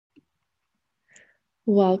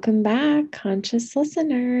Welcome back, conscious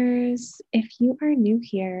listeners. If you are new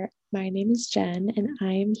here, my name is Jen, and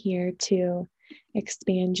I am here to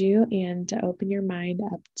expand you and to open your mind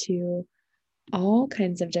up to all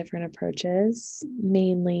kinds of different approaches,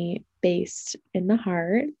 mainly based in the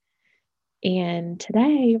heart. And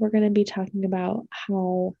today we're going to be talking about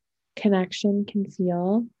how connection can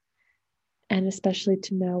feel, and especially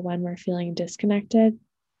to know when we're feeling disconnected,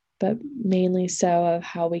 but mainly so of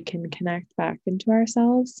how we can connect back into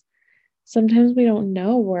ourselves. Sometimes we don't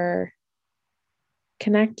know we're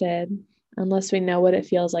connected unless we know what it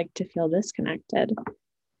feels like to feel disconnected.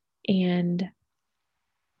 And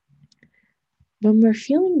when we're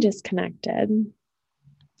feeling disconnected,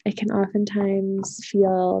 it can oftentimes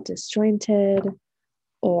feel disjointed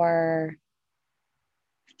or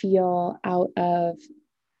feel out of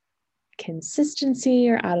consistency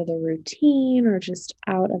or out of the routine or just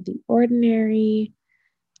out of the ordinary.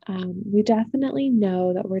 We definitely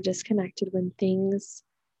know that we're disconnected when things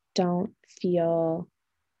don't feel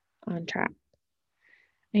on track.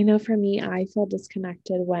 I know for me, I feel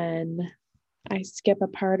disconnected when I skip a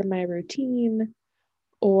part of my routine,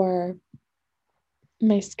 or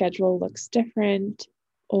my schedule looks different,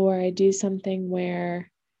 or I do something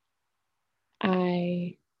where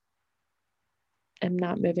I am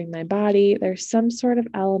not moving my body. There's some sort of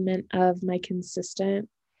element of my consistent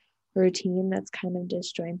routine that's kind of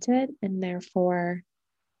disjointed, and therefore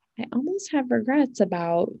I almost have regrets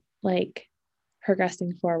about like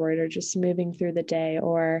progressing forward or just moving through the day,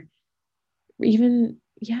 or even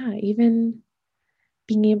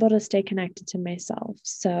being able to stay connected to myself.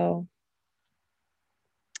 So,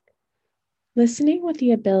 listening with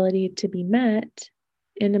the ability to be met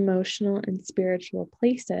in emotional and spiritual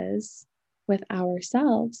places with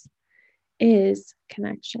ourselves is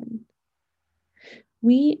connection.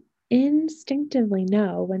 We instinctively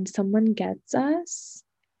know when someone gets us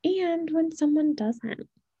and when someone doesn't.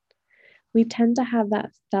 We tend to have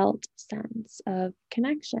that felt sense of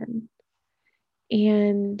connection.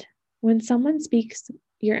 And when someone speaks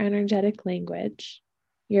your energetic language,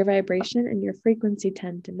 your vibration and your frequency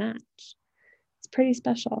tend to match. It's pretty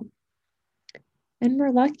special. And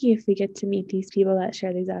we're lucky if we get to meet these people that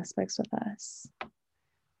share these aspects with us.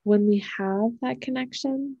 When we have that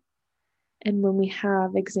connection and when we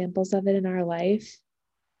have examples of it in our life,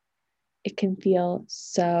 it can feel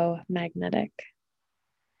so magnetic.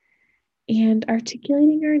 And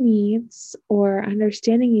articulating our needs or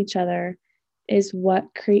understanding each other is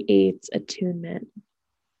what creates attunement.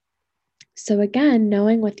 So, again,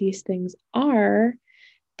 knowing what these things are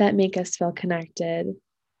that make us feel connected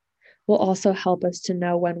will also help us to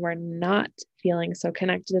know when we're not feeling so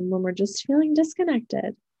connected and when we're just feeling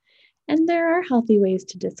disconnected. And there are healthy ways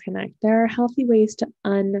to disconnect. There are healthy ways to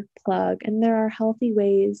unplug, and there are healthy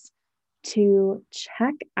ways to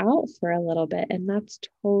check out for a little bit, and that's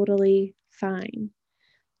totally fine.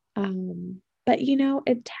 But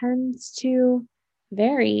it tends to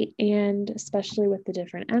vary, and especially with the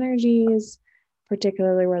different energies,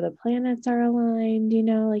 particularly where the planets are aligned,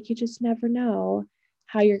 like you just never know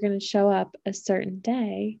how you're going to show up a certain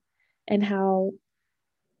day and how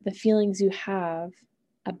the feelings you have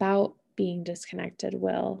about being disconnected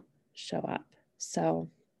will show up. So,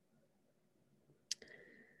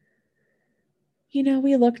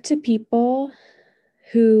 we look to people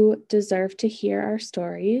who deserve to hear our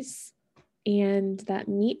stories and that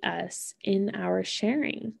meet us in our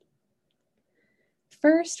sharing.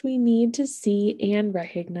 First, we need to see and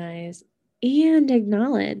recognize and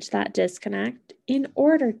acknowledge that disconnect in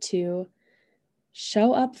order to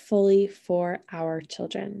show up fully for our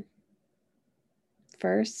children.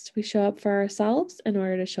 First, we show up for ourselves in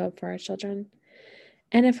order to show up for our children.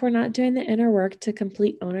 And if we're not doing the inner work to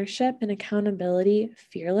complete ownership and accountability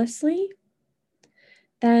fearlessly,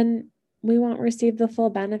 then we won't receive the full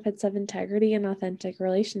benefits of integrity and authentic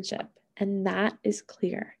relationship. And that is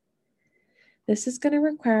clear. This is going to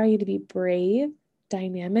require you to be brave,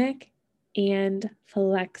 dynamic, and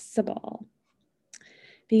flexible,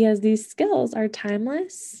 because these skills are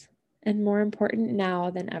timeless and more important now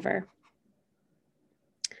than ever.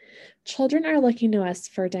 Children are looking to us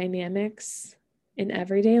for dynamics in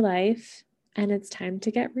everyday life, and it's time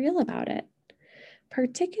to get real about it.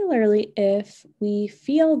 Particularly if we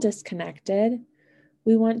feel disconnected,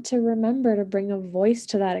 we want to remember to bring a voice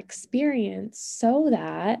to that experience so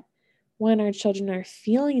that when our children are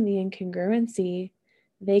feeling the incongruency,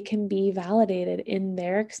 they can be validated in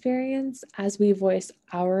their experience as we voice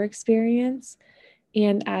our experience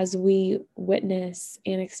and as we witness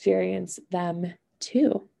and experience them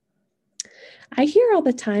too. I hear all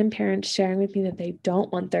the time parents sharing with me that they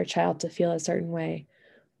don't want their child to feel a certain way,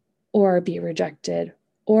 or be rejected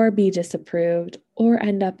or be disapproved or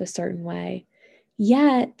end up a certain way.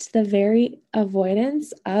 Yet the very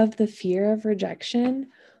avoidance of the fear of rejection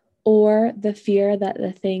or the fear that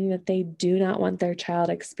the thing that they do not want their child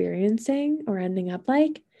experiencing or ending up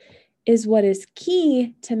like is what is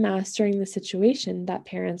key to mastering the situation that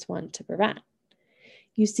parents want to prevent.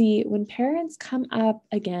 You see, when parents come up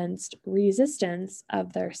against resistance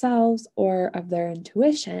of themselves or of their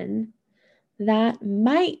intuition, that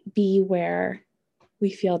might be where we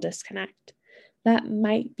feel disconnect. That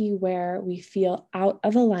might be where we feel out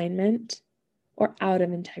of alignment or out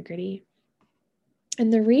of integrity.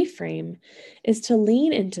 And the reframe is to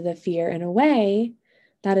lean into the fear in a way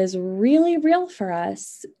that is really real for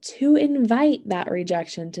us, to invite that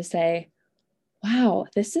rejection, to say, wow,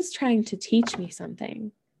 this is trying to teach me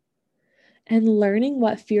something. And learning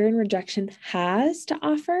what fear and rejection has to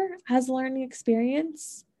offer as a learning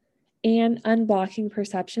experience and unblocking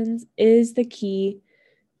perceptions is the key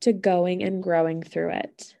to going and growing through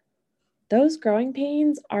it. Those growing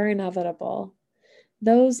pains are inevitable.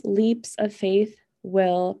 Those leaps of faith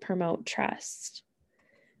will promote trust.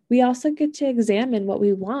 We also get to examine what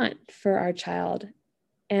we want for our child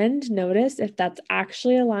and notice if that's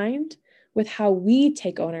actually aligned with how we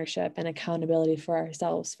take ownership and accountability for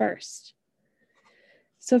ourselves first.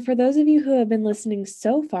 So for those of you who have been listening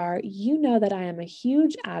so far, you know that I am a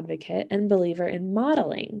huge advocate and believer in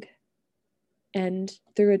modeling. And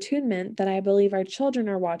through attunement, that I believe our children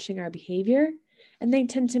are watching our behavior, and they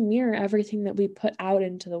tend to mirror everything that we put out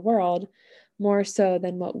into the world more so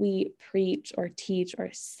than what we preach or teach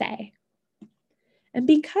or say. And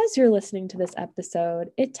because you're listening to this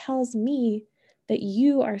episode, it tells me that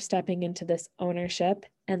you are stepping into this ownership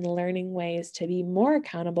and learning ways to be more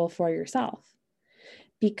accountable for yourself.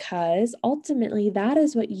 Because ultimately, that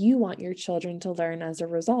is what you want your children to learn as a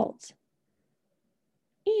result.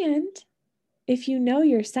 And if you know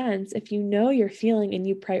your sense, if you know your feeling and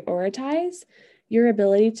you prioritize your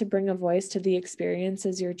ability to bring a voice to the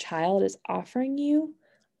experiences your child is offering you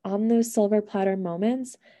on those silver platter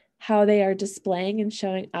moments, how they are displaying and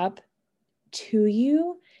showing up to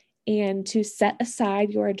you, and to set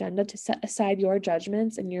aside your agenda, to set aside your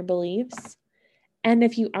judgments and your beliefs. And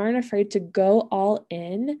if you aren't afraid to go all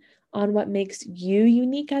in on what makes you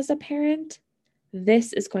unique as a parent,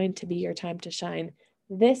 this is going to be your time to shine.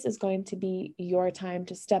 This is going to be your time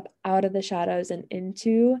to step out of the shadows and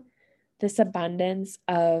into this abundance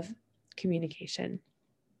of communication.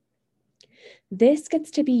 This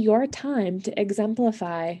gets to be your time to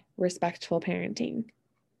exemplify respectful parenting.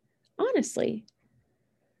 Honestly,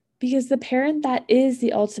 because the parent that is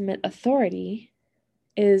the ultimate authority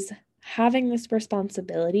is having this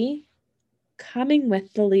responsibility, coming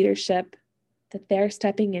with the leadership that they're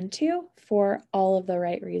stepping into for all of the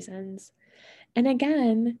right reasons. And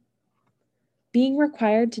again, being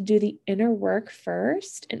required to do the inner work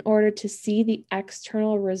first in order to see the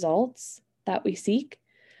external results that we seek,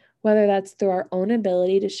 whether that's through our own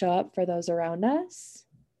ability to show up for those around us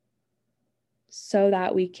so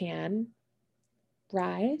that we can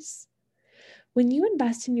rise. When you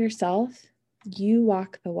invest in yourself, you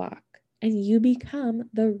walk the walk and you become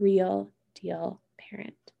the real deal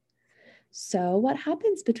parent. So what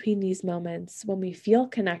happens between these moments when we feel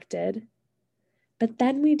connected, but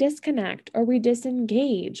then we disconnect or we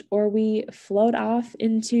disengage or we float off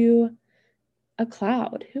into a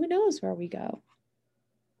cloud? Who knows where we go?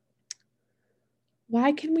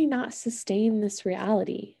 Why can we not sustain this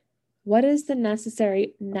reality? What is the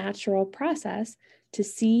necessary natural process to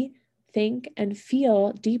see, think, and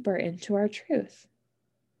feel deeper into our truth?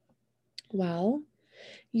 Well,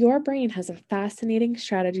 your brain has a fascinating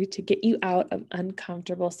strategy to get you out of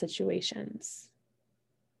uncomfortable situations.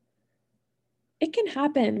 It can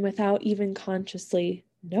happen without even consciously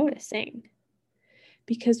noticing.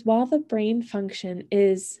 Because while the brain function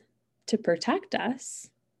is to protect us,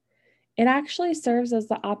 it actually serves as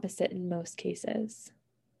the opposite in most cases.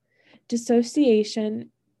 Dissociation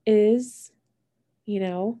is,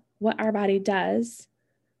 what our body does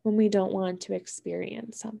when we don't want to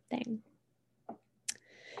experience something.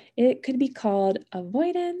 It could be called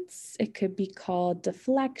avoidance, it could be called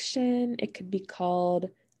deflection, it could be called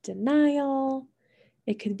denial,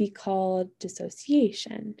 it could be called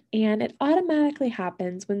dissociation. And it automatically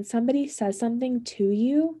happens when somebody says something to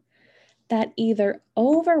you that either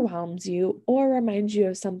overwhelms you or reminds you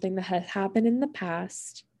of something that has happened in the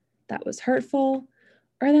past that was hurtful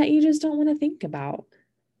or that you just don't want to think about.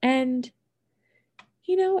 And,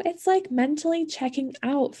 it's like mentally checking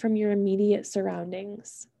out from your immediate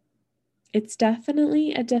surroundings. It's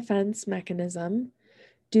definitely a defense mechanism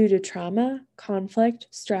due to trauma, conflict,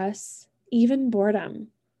 stress, even boredom.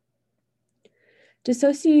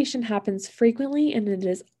 Dissociation happens frequently and it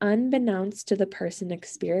is unbeknownst to the person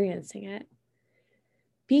experiencing it.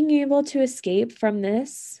 Being able to escape from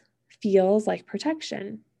this feels like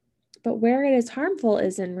protection, but where it is harmful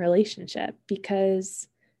is in relationship, because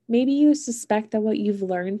maybe you suspect that what you've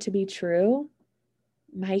learned to be true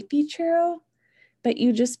might be true, but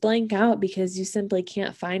you just blank out because you simply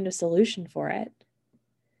can't find a solution for it.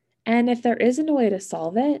 And if there isn't a way to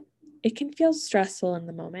solve it, it can feel stressful in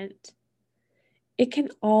the moment. It can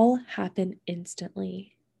all happen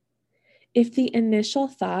instantly. If the initial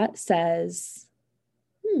thought says,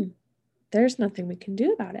 there's nothing we can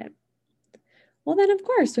do about it, well, then of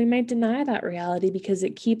course we might deny that reality because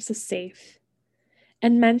it keeps us safe.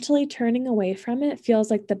 And mentally turning away from it feels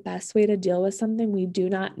like the best way to deal with something we do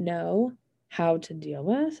not know how to deal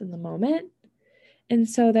with in the moment. And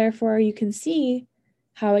so therefore you can see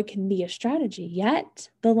how it can be a strategy, yet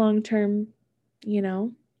the long-term,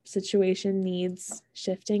 situation needs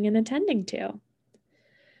shifting and attending to.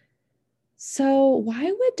 So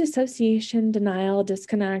why would dissociation, denial,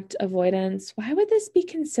 disconnect, avoidance, why would this be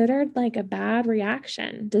considered like a bad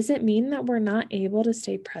reaction? Does it mean that we're not able to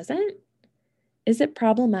stay present? Is it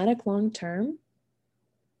problematic long-term?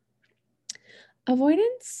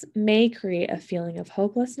 Avoidance may create a feeling of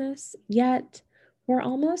hopelessness, yet we're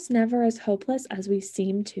almost never as hopeless as we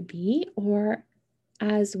seem to be or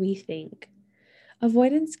as we think.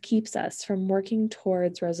 Avoidance keeps us from working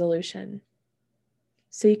towards resolution.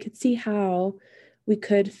 So you could see how we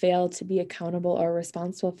could fail to be accountable or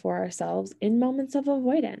responsible for ourselves in moments of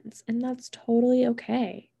avoidance, and that's totally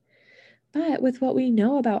okay. But with what we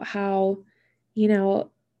know about how,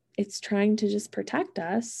 it's trying to just protect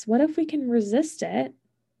us, what if we can resist it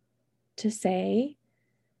to say,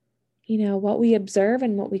 what we observe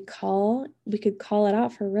and what we could call it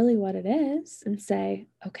out for really what it is and say,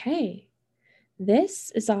 okay,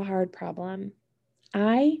 this is a hard problem.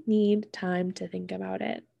 I need time to think about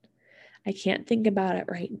it. I can't think about it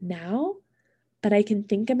right now, but I can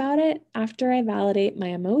think about it after I validate my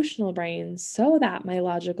emotional brain so that my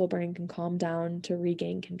logical brain can calm down to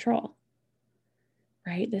regain control.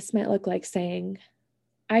 Right? This might look like saying,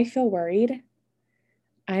 I feel worried.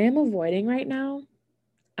 I am avoiding right now.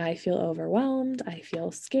 I feel overwhelmed. I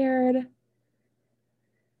feel scared.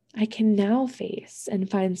 I can now face and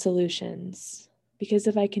find solutions, because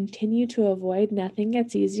if I continue to avoid, nothing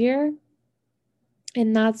gets easier.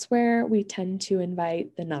 And that's where we tend to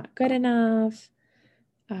invite the not good enough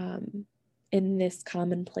in this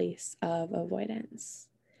common place of avoidance.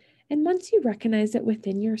 And once you recognize it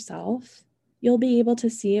within yourself, you'll be able to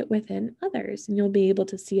see it within others, and you'll be able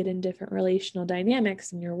to see it in different relational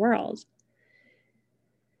dynamics in your world.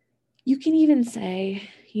 You can even say,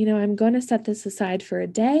 I'm going to set this aside for a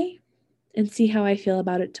day and see how I feel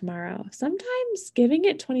about it tomorrow. Sometimes giving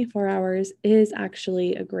it 24 hours is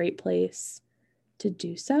actually a great place to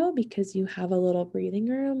do so, because you have a little breathing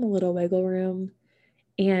room, a little wiggle room,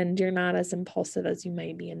 and you're not as impulsive as you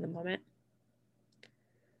might be in the moment.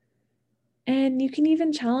 And you can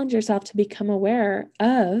even challenge yourself to become aware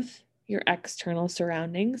of your external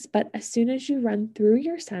surroundings. But as soon as you run through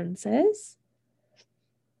your senses,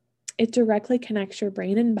 it directly connects your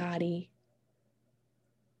brain and body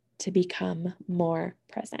to become more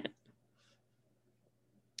present.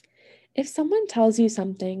 If someone tells you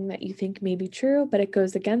something that you think may be true, but it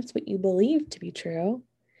goes against what you believe to be true,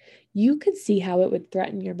 you could see how it would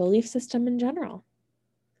threaten your belief system in general.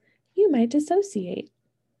 You might dissociate.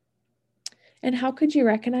 And how could you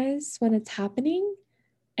recognize when it's happening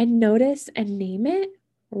and notice and name it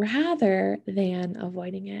rather than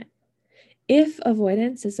avoiding it? If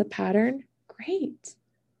avoidance is a pattern, great,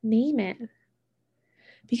 name it.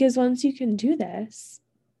 Because once you can do this,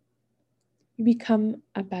 you become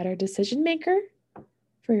a better decision maker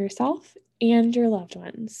for yourself and your loved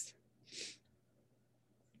ones.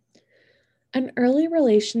 An early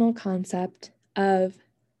relational concept of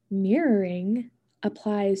mirroring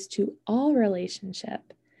applies to all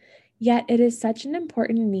relationship, yet it is such an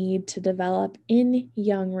important need to develop in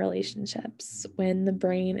young relationships when the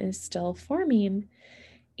brain is still forming,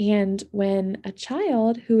 and when a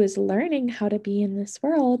child who is learning how to be in this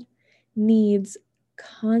world needs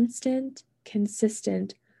constant,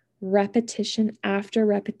 consistent repetition after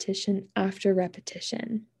repetition after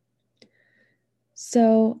repetition.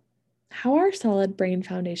 So, how are solid brain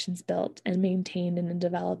foundations built and maintained in a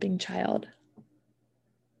developing child?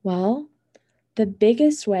 Well, the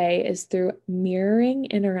biggest way is through mirroring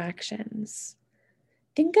interactions.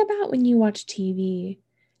 Think about when you watch TV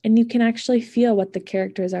and you can actually feel what the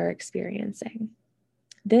characters are experiencing.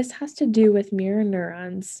 This has to do with mirror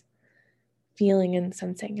neurons feeling and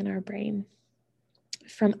sensing in our brain.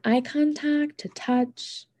 from eye contact to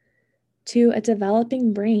touch to a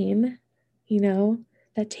developing brain,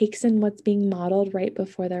 that takes in what's being modeled right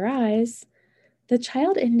before their eyes, the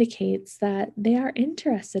child indicates that they are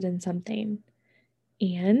interested in something,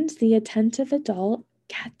 and the attentive adult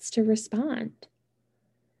gets to respond.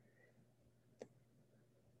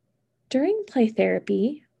 During play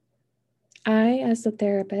therapy, I, as the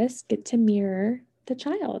therapist, get to mirror the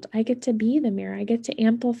child. I get to be the mirror. I get to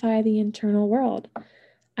amplify the internal world.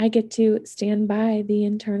 I get to stand by the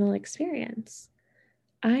internal experience.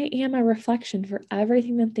 I am a reflection for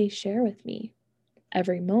everything that they share with me.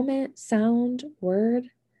 Every moment, sound, word,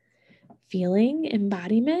 feeling,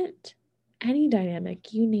 embodiment, any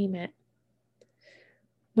dynamic, you name it.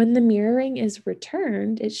 When the mirroring is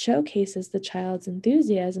returned, it showcases the child's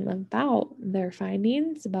enthusiasm about their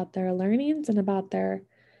findings, about their learnings, and about their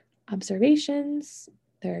observations,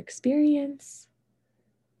 their experience,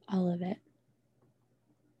 all of it.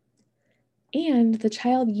 And the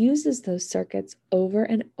child uses those circuits over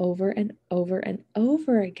and over and over and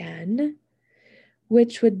over again,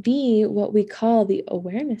 which would be what we call the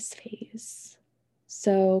awareness phase.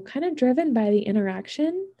 So, kind of driven by the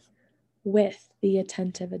interaction with the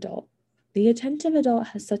attentive adult. The attentive adult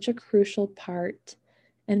has such a crucial part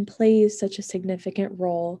and plays such a significant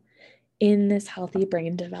role in this healthy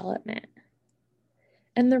brain development.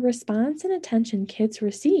 And the response and attention kids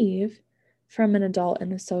receive from an adult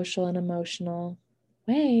in a social and emotional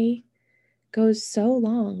way goes so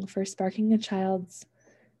long for sparking a child's,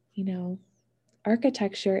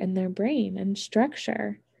 architecture in their brain and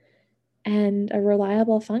structure and a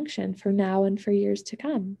reliable function for now and for years to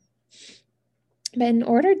come. But in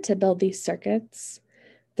order to build these circuits,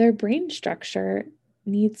 their brain structure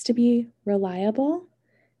needs to be reliable,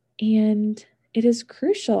 and it is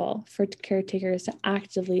crucial for caretakers to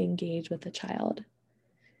actively engage with the child.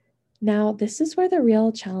 Now, this is where the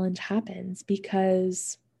real challenge happens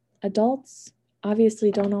because adults obviously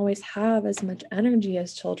don't always have as much energy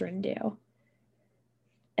as children do.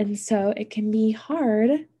 And so it can be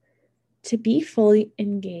hard to be fully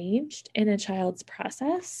engaged in a child's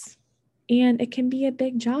process, and it can be a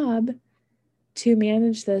big job to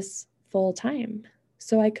manage this full time.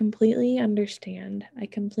 So I completely understand. I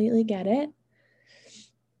completely get it.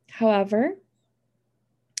 However,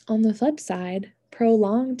 on the flip side,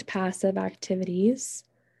 prolonged passive activities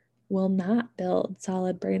will not build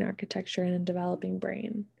solid brain architecture in a developing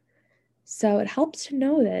brain. So it helps to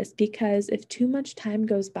know this because if too much time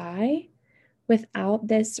goes by without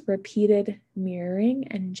this repeated mirroring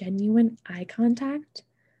and genuine eye contact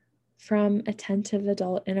from attentive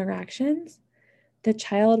adult interactions, the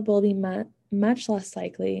child will be much less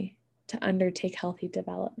likely to undertake healthy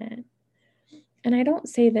development. And I don't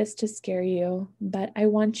say this to scare you, but I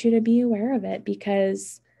want you to be aware of it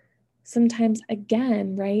because sometimes,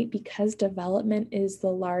 again, right, because development is the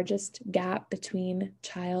largest gap between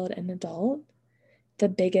child and adult, the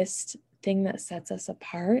biggest thing that sets us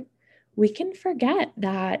apart, we can forget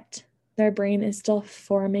that their brain is still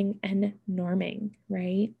forming and norming,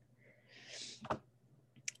 right?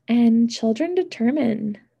 And children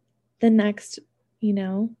determine the next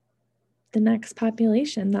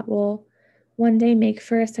population that will one day make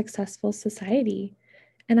for a successful society.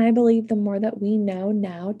 And I believe the more that we know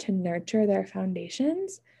now to nurture their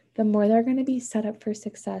foundations, the more they're going to be set up for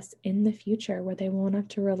success in the future, where they won't have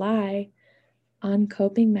to rely on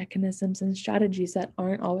coping mechanisms and strategies that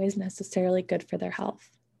aren't always necessarily good for their health.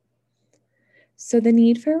 So the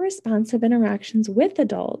need for responsive interactions with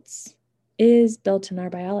adults is built in our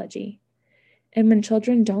biology. And when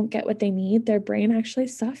children don't get what they need, their brain actually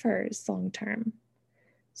suffers long term.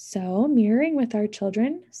 So mirroring with our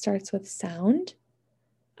children starts with sound,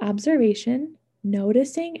 observation,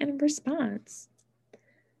 noticing, and response.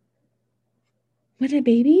 When a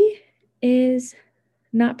baby is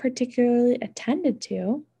not particularly attended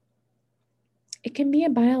to, it can be a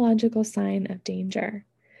biological sign of danger.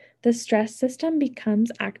 The stress system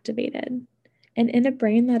becomes activated. And in a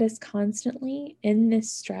brain that is constantly in this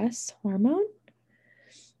stress hormone,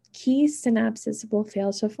 key synapses will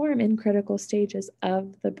fail to form in critical stages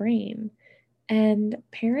of the brain. And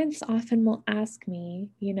parents often will ask me,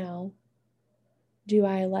 do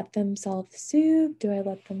I let them self-soothe? Do I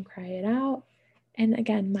let them cry it out? And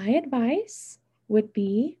again, my advice would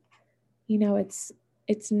be,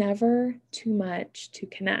 it's never too much to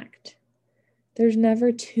connect. There's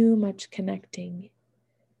never too much connecting.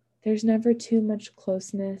 There's never too much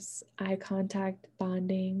closeness, eye contact,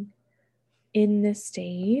 bonding in this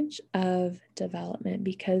stage of development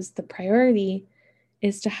because the priority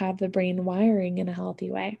is to have the brain wiring in a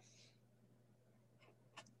healthy way.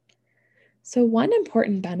 So one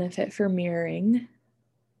important benefit for mirroring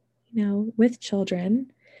with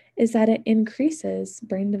children is that it increases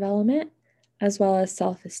brain development as well as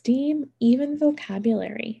self-esteem, even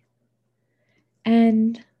vocabulary.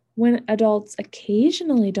 And when adults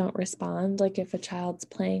occasionally don't respond, like if a child's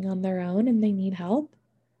playing on their own and they need help,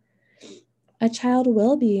 a child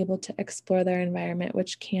will be able to explore their environment,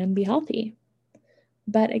 which can be healthy.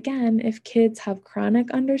 But again, if kids have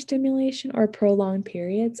chronic understimulation or prolonged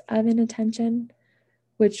periods of inattention,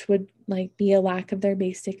 which would be a lack of their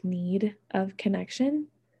basic need of connection,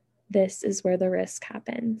 this is where the risk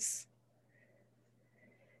happens.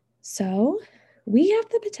 So we have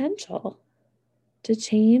the potential to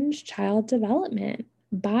change child development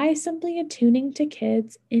by simply attuning to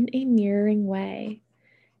kids in a mirroring way.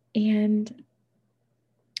 And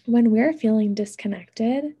when we're feeling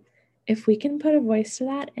disconnected, if we can put a voice to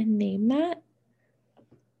that and name that,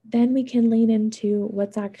 then we can lean into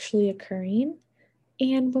what's actually occurring.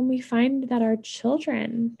 And when we find that our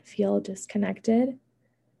children feel disconnected,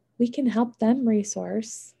 we can help them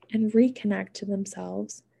resource and reconnect to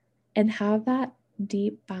themselves and have that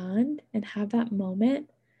deep bond and have that moment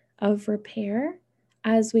of repair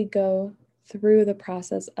as we go through the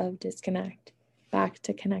process of disconnect back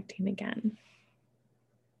to connecting again.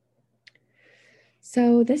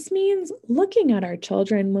 So this means looking at our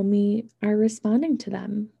children when we are responding to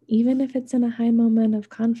them, even if it's in a high moment of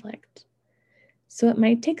conflict. So it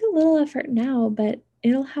might take a little effort now, but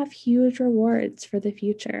it'll have huge rewards for the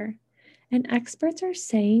future. And experts are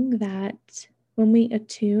saying that when we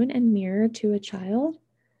attune and mirror to a child,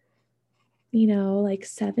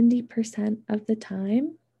 70% of the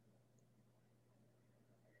time,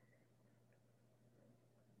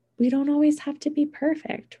 we don't always have to be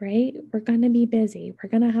perfect, right? We're going to be busy. We're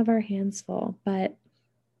going to have our hands full, but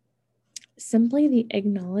simply the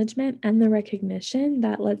acknowledgement and the recognition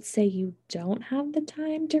that, let's say you don't have the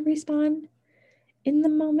time to respond in the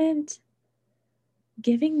moment,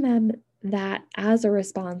 giving them that as a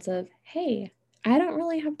response of, hey, I don't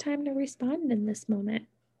really have time to respond in this moment.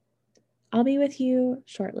 I'll be with you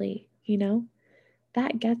shortly,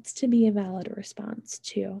 that gets to be a valid response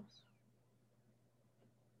too.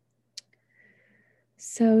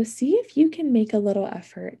 So see if you can make a little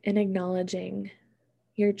effort in acknowledging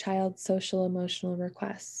your child's social emotional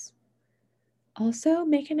requests. Also,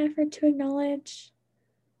 make an effort to acknowledge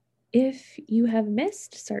if you have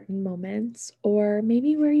missed certain moments or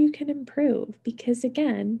maybe where you can improve, because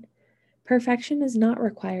again, perfection is not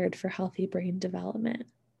required for healthy brain development.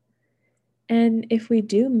 And if we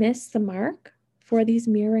do miss the mark for these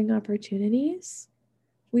mirroring opportunities,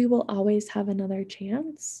 we will always have another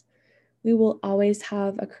chance. We will always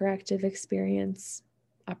have a corrective experience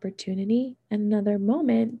opportunity and another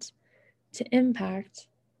moment to impact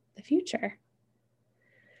the future.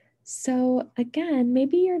 So again,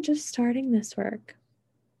 maybe you're just starting this work.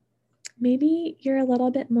 Maybe you're a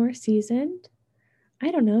little bit more seasoned.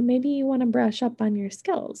 I don't know, maybe you want to brush up on your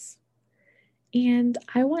skills. And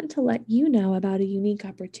I want to let you know about a unique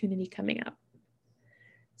opportunity coming up.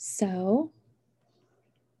 So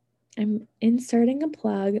I'm inserting a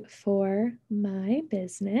plug for my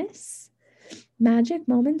business. Magic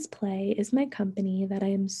Moments Play is my company that I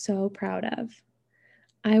am so proud of.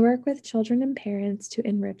 I work with children and parents to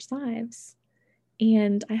enrich lives.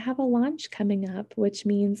 And I have a launch coming up, which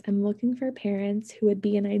means I'm looking for parents who would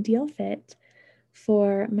be an ideal fit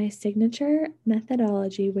for my signature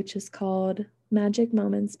methodology, which is called Magic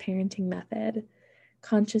Moments Parenting Method,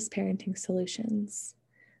 Conscious Parenting Solutions,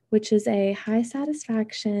 which is a high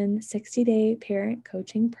satisfaction 60-day parent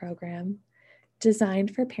coaching program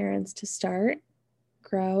designed for parents to start,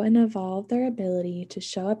 grow, and evolve their ability to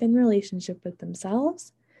show up in relationship with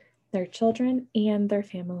themselves, their children, and their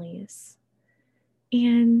families.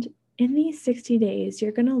 And in these 60 days,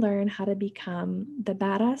 you're going to learn how to become the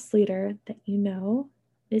badass leader that you know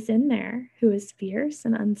is in there, who is fierce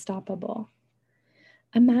and unstoppable.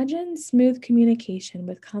 Imagine smooth communication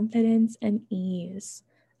with confidence and ease.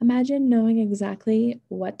 Imagine knowing exactly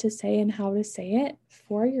what to say and how to say it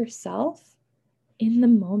for yourself in the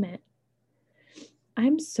moment.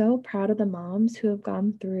 I'm so proud of the moms who have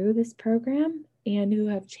gone through this program and who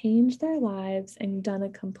have changed their lives and done a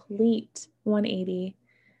complete 180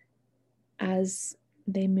 as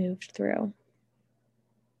they moved through.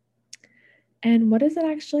 And what does it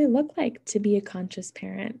actually look like to be a conscious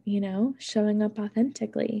parent, showing up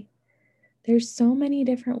authentically? There's so many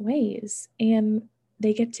different ways, and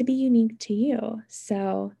they get to be unique to you.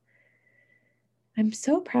 So I'm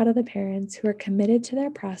so proud of the parents who are committed to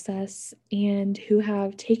their process and who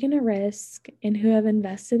have taken a risk and who have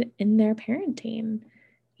invested in their parenting.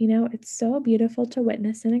 It's so beautiful to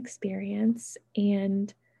witness and experience.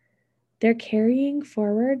 And they're carrying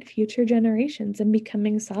forward future generations and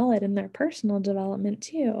becoming solid in their personal development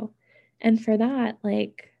too. And for that,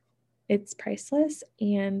 like, it's priceless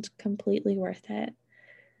and completely worth it.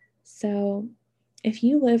 So if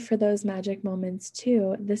you live for those magic moments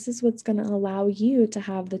too, this is what's going to allow you to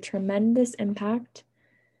have the tremendous impact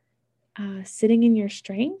sitting in your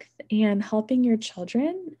strength and helping your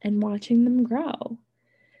children and watching them grow.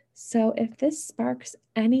 So if this sparks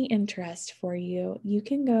any interest for you, you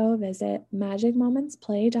can go visit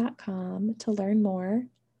magicmomentsplay.com to learn more,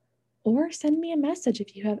 or send me a message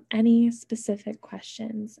if you have any specific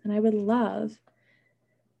questions. And I would love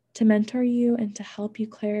to mentor you and to help you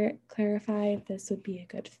clarify if this would be a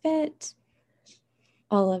good fit,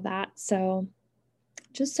 all of that. So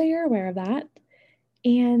just so you're aware of that.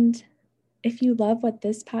 And if you love what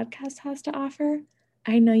this podcast has to offer,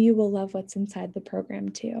 I know you will love what's inside the program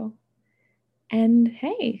too. And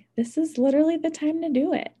hey, this is literally the time to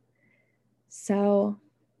do it. So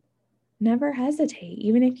never hesitate,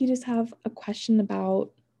 even if you just have a question about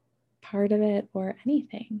part of it or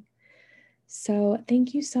anything. So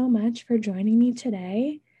thank you so much for joining me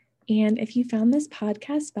today. And if you found this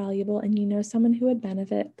podcast valuable and you know someone who would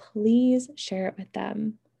benefit, please share it with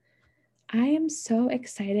them. I am so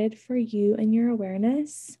excited for you and your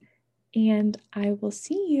awareness, and I will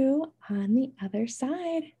see you on the other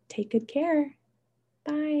side. Take good care.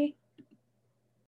 Bye.